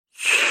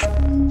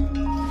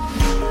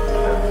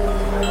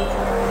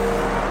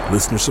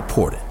Listener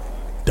supported.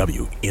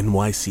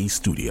 WNYC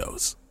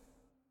Studios.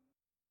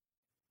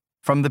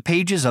 From the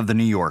pages of The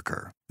New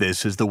Yorker,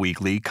 this is the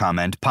weekly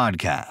Comment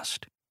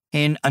Podcast.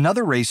 In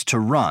Another Race to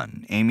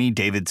Run, Amy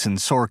Davidson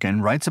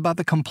Sorkin writes about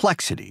the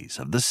complexities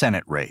of the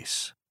Senate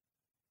race.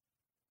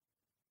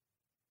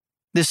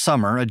 This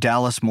summer, a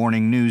Dallas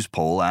Morning News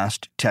poll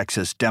asked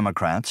Texas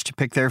Democrats to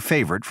pick their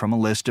favorite from a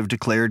list of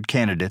declared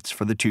candidates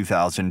for the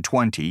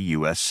 2020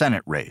 U.S.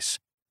 Senate race.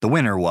 The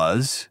winner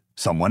was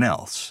someone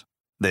else.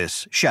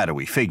 This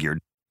shadowy figure,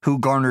 who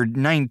garnered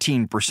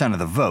 19% of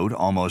the vote,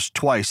 almost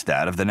twice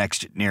that of the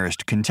next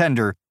nearest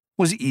contender,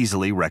 was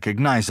easily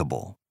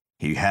recognizable.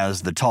 He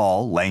has the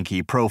tall,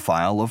 lanky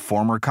profile of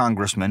former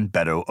Congressman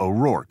Beto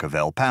O'Rourke of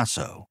El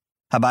Paso.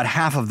 About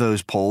half of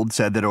those polled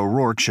said that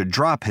O'Rourke should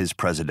drop his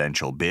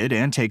presidential bid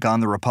and take on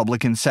the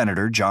Republican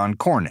Senator John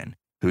Cornyn,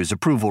 whose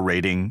approval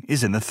rating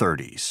is in the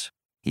 30s.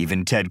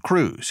 Even Ted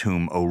Cruz,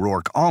 whom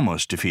O'Rourke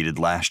almost defeated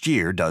last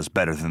year, does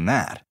better than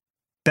that.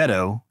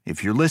 Beto,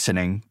 if you're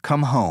listening,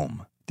 come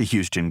home, the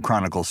Houston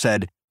Chronicle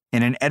said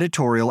in an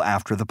editorial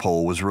after the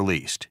poll was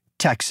released.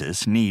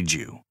 Texas needs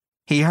you.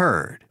 He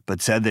heard,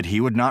 but said that he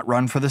would not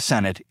run for the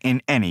Senate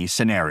in any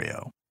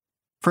scenario.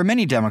 For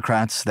many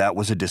Democrats, that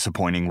was a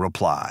disappointing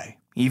reply.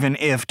 Even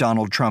if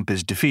Donald Trump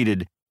is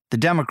defeated, the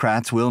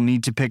Democrats will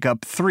need to pick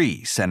up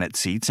 3 Senate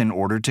seats in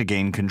order to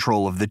gain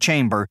control of the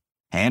chamber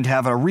and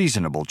have a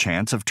reasonable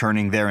chance of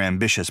turning their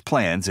ambitious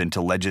plans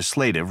into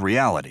legislative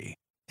reality.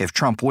 If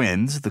Trump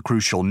wins, the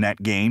crucial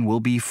net gain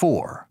will be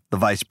 4. The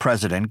vice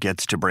president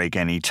gets to break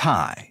any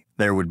tie.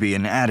 There would be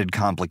an added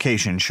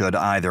complication should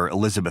either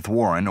Elizabeth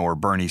Warren or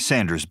Bernie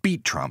Sanders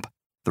beat Trump.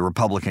 The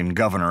Republican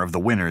governor of the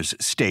winner's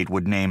state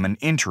would name an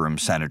interim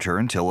senator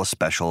until a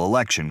special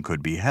election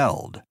could be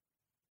held.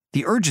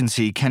 The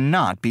urgency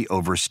cannot be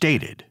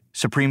overstated.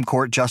 Supreme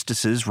Court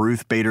Justices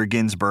Ruth Bader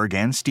Ginsburg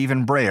and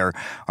Stephen Breyer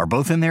are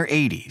both in their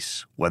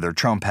 80s. Whether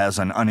Trump has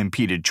an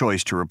unimpeded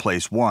choice to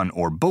replace one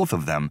or both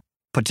of them,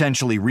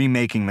 potentially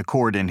remaking the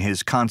court in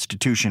his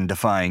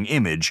Constitution-defying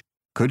image,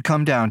 could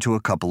come down to a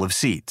couple of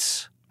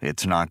seats.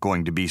 It's not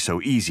going to be so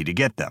easy to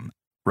get them.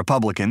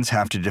 Republicans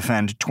have to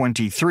defend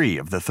 23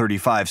 of the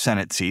 35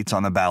 Senate seats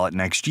on the ballot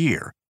next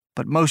year,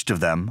 but most of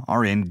them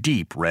are in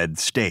deep red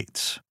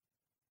states.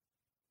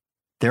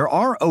 There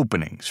are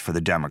openings for the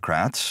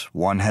Democrats.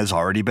 One has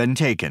already been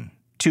taken.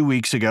 2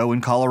 weeks ago in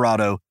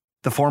Colorado,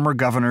 the former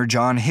governor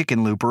John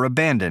Hickenlooper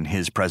abandoned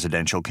his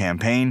presidential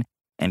campaign,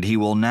 and he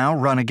will now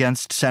run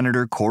against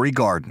Senator Cory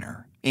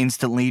Gardner,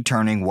 instantly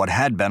turning what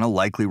had been a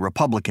likely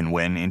Republican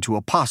win into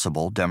a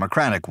possible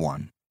Democratic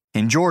one.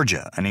 In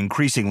Georgia, an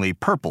increasingly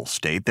purple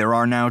state, there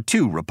are now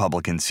 2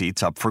 Republican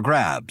seats up for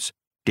grabs.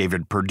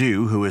 David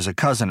Perdue, who is a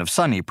cousin of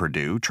Sonny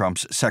Perdue,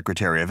 Trump's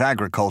Secretary of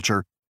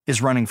Agriculture,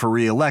 is running for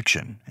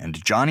re-election,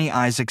 and Johnny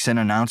Isakson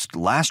announced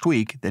last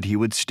week that he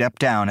would step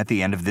down at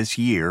the end of this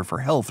year for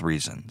health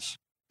reasons.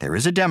 There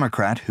is a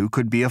Democrat who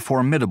could be a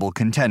formidable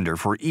contender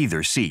for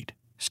either seat,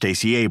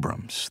 Stacey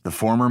Abrams, the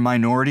former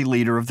minority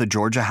leader of the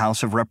Georgia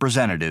House of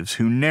Representatives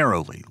who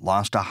narrowly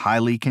lost a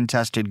highly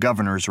contested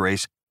governor's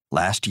race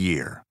last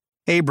year.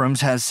 Abrams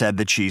has said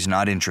that she's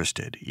not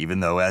interested, even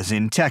though, as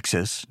in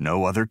Texas,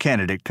 no other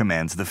candidate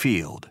commands the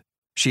field.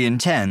 She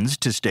intends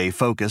to stay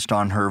focused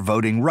on her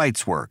voting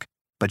rights work,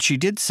 but she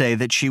did say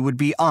that she would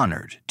be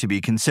honored to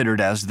be considered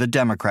as the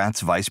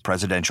Democrats' vice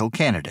presidential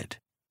candidate.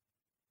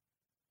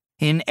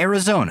 In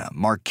Arizona,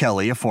 Mark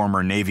Kelly, a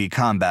former Navy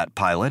combat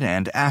pilot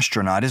and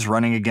astronaut, is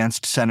running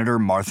against Senator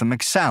Martha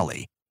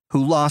McSally,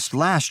 who lost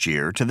last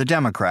year to the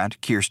Democrat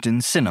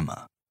Kyrsten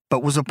Sinema,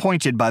 but was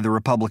appointed by the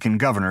Republican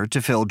governor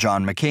to fill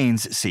John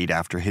McCain's seat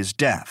after his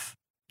death.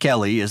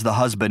 Kelly is the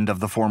husband of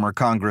the former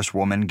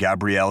Congresswoman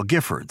Gabrielle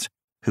Giffords,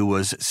 who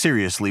was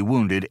seriously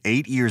wounded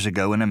 8 years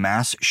ago in a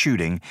mass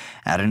shooting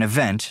at an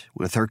event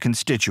with her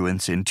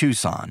constituents in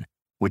Tucson,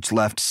 which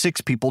left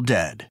 6 people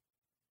dead.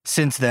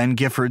 Since then,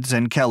 Giffords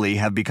and Kelly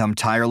have become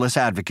tireless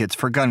advocates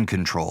for gun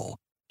control.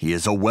 He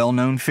is a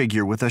well-known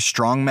figure with a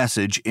strong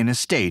message in a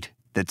state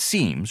that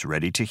seems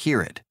ready to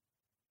hear it.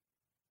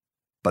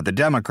 But the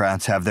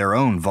Democrats have their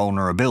own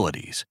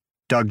vulnerabilities.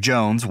 Doug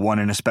Jones won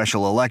in a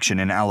special election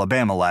in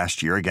Alabama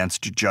last year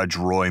against Judge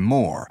Roy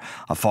Moore,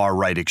 a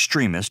far-right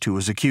extremist who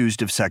was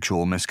accused of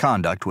sexual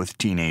misconduct with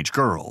teenage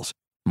girls.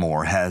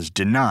 Moore has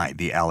denied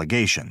the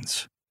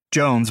allegations.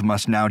 Jones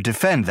must now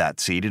defend that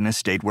seat in a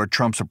state where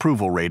Trump's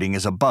approval rating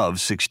is above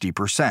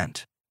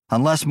 60%.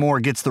 Unless Moore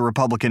gets the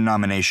Republican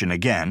nomination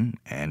again,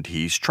 and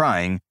he's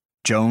trying,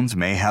 Jones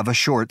may have a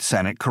short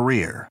Senate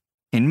career.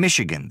 In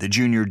Michigan, the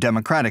junior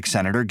Democratic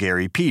Senator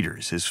Gary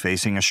Peters is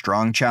facing a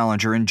strong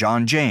challenger in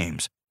John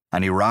James,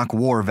 an Iraq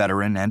War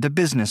veteran and a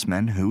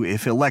businessman who,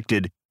 if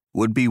elected,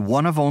 would be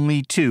one of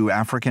only 2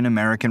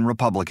 African-American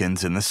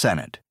Republicans in the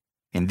Senate.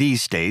 In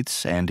these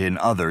states, and in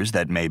others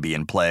that may be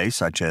in play,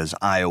 such as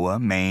Iowa,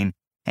 Maine,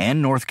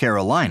 and North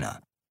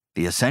Carolina,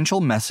 the essential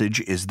message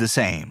is the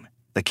same: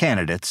 the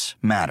candidates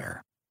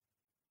matter.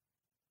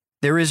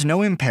 There is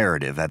no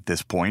imperative at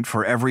this point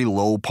for every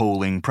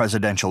low-polling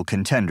presidential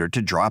contender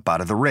to drop out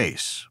of the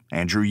race.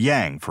 Andrew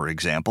Yang, for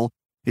example,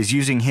 is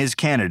using his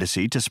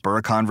candidacy to spur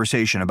a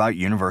conversation about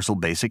universal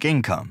basic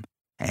income.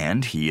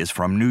 And he is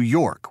from New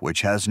York,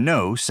 which has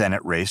no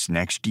Senate race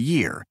next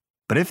year.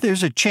 But if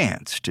there's a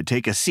chance to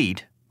take a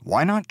seat,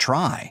 why not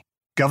try?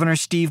 Governor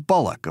Steve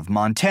Bullock of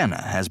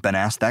Montana has been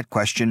asked that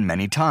question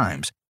many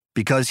times,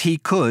 because he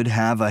could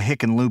have a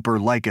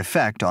Hickenlooper-like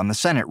effect on the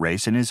Senate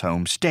race in his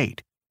home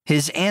state.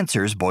 His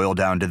answers boil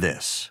down to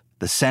this: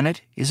 the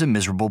Senate is a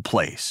miserable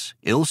place,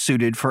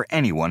 ill-suited for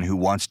anyone who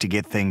wants to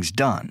get things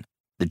done.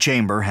 The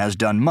chamber has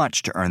done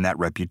much to earn that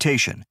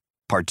reputation,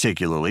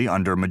 particularly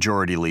under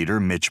Majority Leader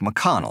Mitch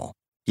McConnell.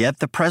 Yet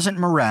the present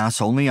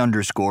morass only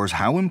underscores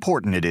how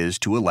important it is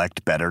to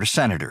elect better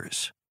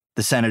senators.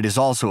 The Senate is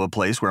also a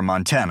place where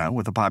Montana,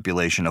 with a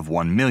population of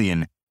 1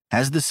 million,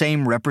 has the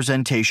same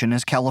representation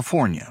as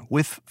California,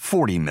 with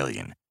 40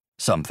 million,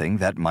 something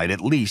that might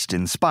at least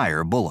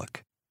inspire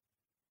Bullock.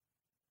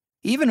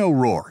 Even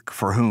O'Rourke,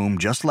 for whom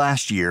just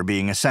last year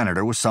being a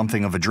senator was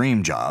something of a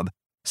dream job,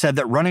 said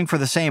that running for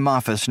the same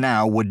office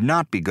now would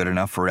not be good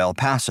enough for El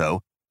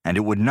Paso, and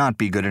it would not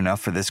be good enough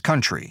for this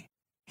country.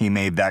 He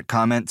made that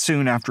comment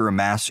soon after a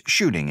mass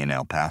shooting in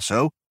El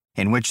Paso,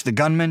 in which the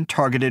gunman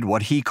targeted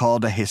what he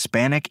called a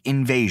Hispanic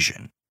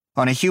invasion.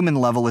 On a human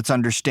level, it's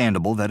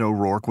understandable that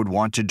O'Rourke would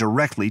want to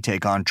directly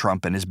take on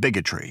Trump and his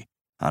bigotry.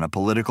 On a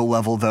political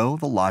level, though,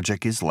 the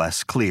logic is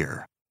less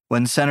clear.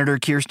 When Senator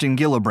Kirsten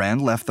Gillibrand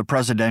left the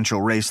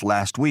presidential race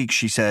last week,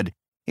 she said,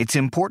 "It's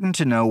important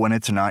to know when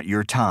it's not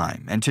your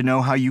time and to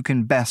know how you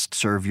can best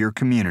serve your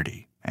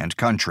community and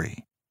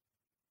country."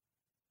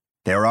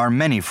 There are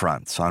many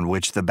fronts on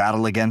which the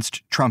battle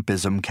against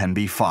Trumpism can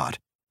be fought.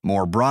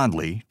 More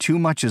broadly, too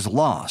much is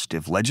lost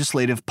if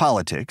legislative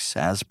politics,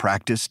 as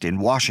practiced in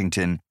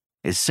Washington,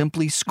 is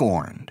simply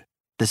scorned.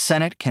 The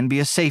Senate can be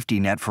a safety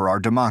net for our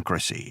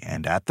democracy,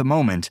 and at the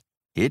moment,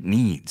 it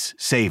needs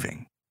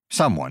saving.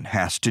 Someone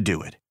has to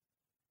do it.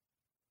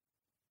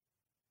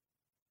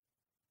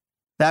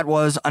 That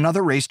was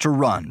Another Race to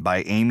Run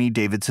by Amy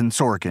Davidson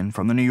Sorkin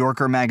from the New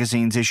Yorker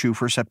magazine's issue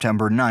for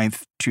September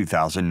 9th,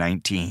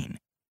 2019.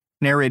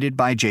 Narrated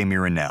by Jamie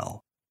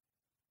Rennell.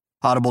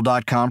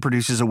 Audible.com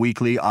produces a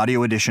weekly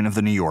audio edition of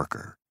The New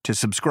Yorker. To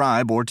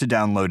subscribe or to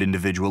download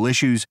individual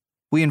issues,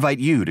 we invite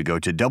you to go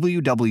to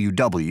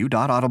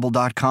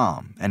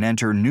www.audible.com and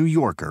enter New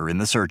Yorker in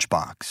the search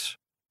box.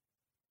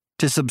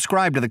 To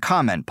subscribe to the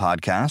Comment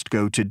Podcast,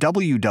 go to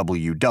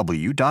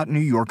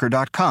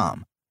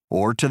www.newyorker.com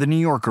or to the New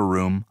Yorker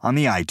Room on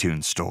the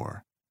iTunes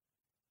Store.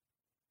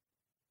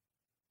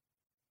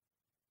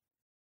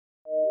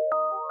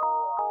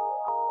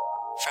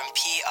 From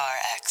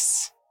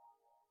PRX.